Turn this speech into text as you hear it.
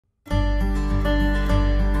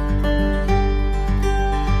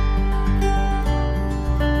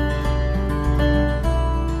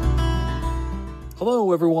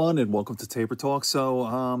Hello, everyone, and welcome to Taper Talk.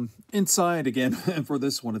 So, inside again for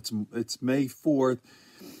this one. It's May 4th,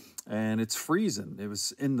 and it's freezing. It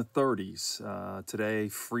was in the 30s today.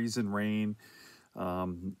 Freezing rain.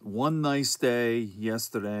 One nice day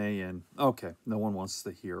yesterday, and okay, no one wants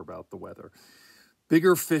to hear about the weather.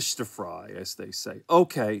 Bigger fish to fry, as they say.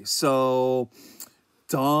 Okay, so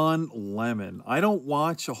Don Lemon. I don't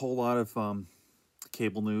watch a whole lot of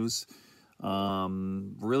cable news.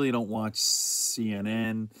 Really don't watch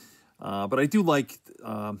CNN, but I do like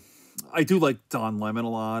Don Lemon a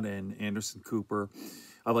lot and Anderson Cooper.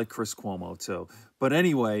 I like Chris Cuomo too. But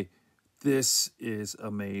anyway, this is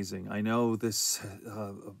amazing. I know this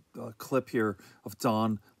clip here of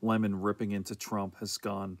Don Lemon ripping into Trump has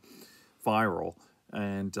gone viral.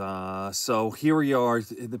 And so here we are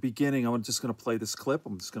in the beginning. I'm just going to play this clip.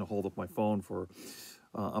 I'm just going to hold up my phone for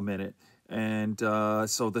a minute. And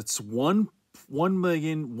so that's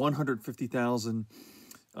 1,150,000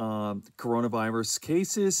 coronavirus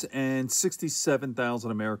cases, and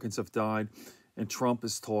 67,000 Americans have died. And Trump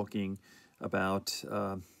is talking about,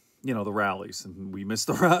 the rallies. And we missed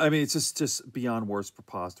the rally. I mean, it's just beyond words,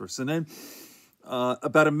 preposterous. And then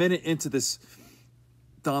about a minute into this,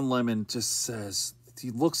 Don Lemon just says,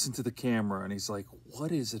 he looks into the camera and he's like,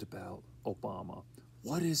 what is it about Obama?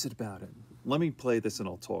 What is it about him? Let me play this and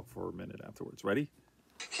I'll talk for a minute afterwards. Ready?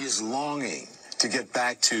 He is longing to get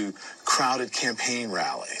back to crowded campaign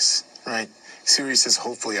rallies, right? Siri says,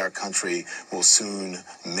 hopefully our country will soon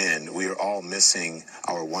mend. We are all missing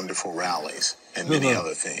our wonderful rallies and many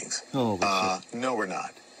other things. No, we're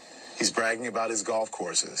not. He's bragging about his golf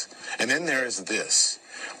courses. And then there is this.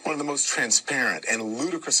 One of the most transparent and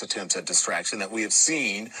ludicrous attempts at distraction that we have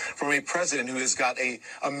seen from a president who has got a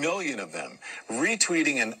million of them,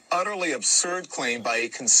 retweeting an utterly absurd claim by a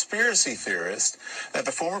conspiracy theorist that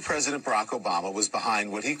the former President Barack Obama was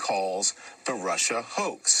behind what he calls the Russia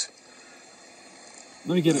hoax.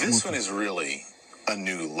 Let me get it. This one is really a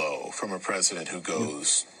new low from a president who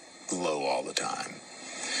goes low all the time.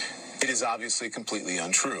 It is obviously completely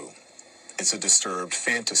untrue. It's a disturbed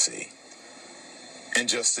fantasy. And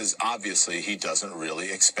just as obviously, he doesn't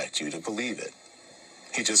really expect you to believe it.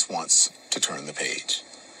 He just wants to turn the page,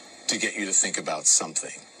 to get you to think about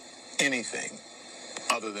something, anything,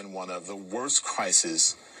 other than one of the worst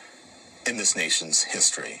crises in this nation's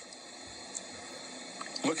history.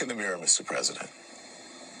 Look in the mirror, Mr. President.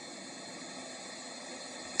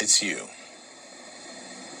 It's you.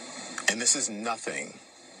 And this is nothing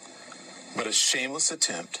but a shameless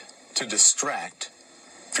attempt to distract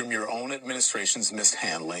from your own administration's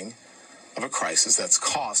mishandling of a crisis that's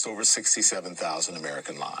cost over 67,000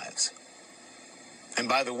 American lives. And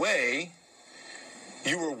by the way,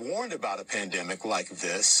 you were warned about a pandemic like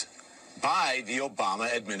this by the Obama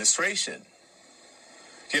administration.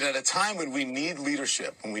 Yet at a time when we need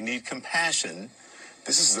leadership, when we need compassion,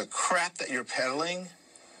 this is the crap that you're peddling,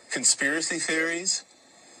 conspiracy theories.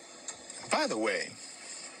 By the way,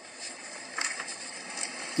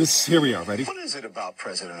 Here we are, ready? what is it about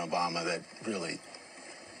President Obama that really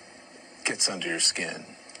gets under your skin?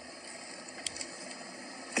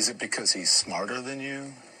 Is it because he's smarter than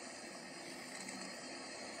you?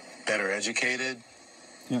 Better educated?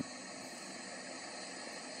 Yeah.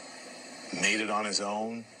 Made it on his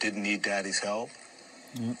own? Didn't need daddy's help?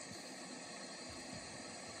 Yeah.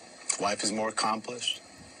 Wife is more accomplished?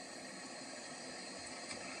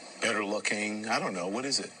 Better looking? I don't know. What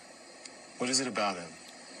is it? What is it about him?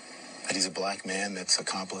 That he's a black man that's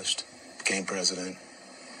accomplished, became president?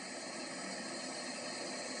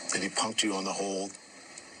 That he punked you on the whole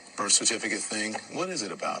birth certificate thing? What is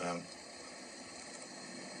it about him?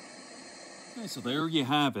 Okay, so there you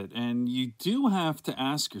have it. And you do have to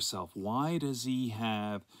ask yourself, why does he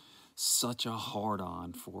have such a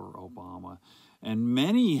hard-on for Obama? And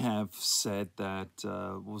many have said that,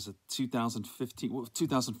 was it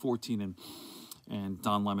 2014, and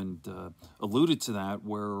Don Lemon alluded to that,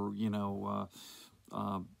 where,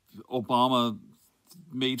 Obama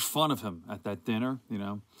made fun of him at that dinner,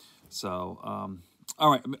 So,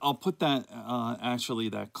 all right, I'll put that,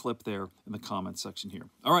 that clip there in the comment section here.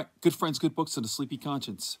 All right, good friends, good books, and a sleepy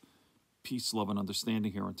conscience. Peace, love, and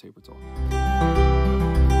understanding here on Taper Talk.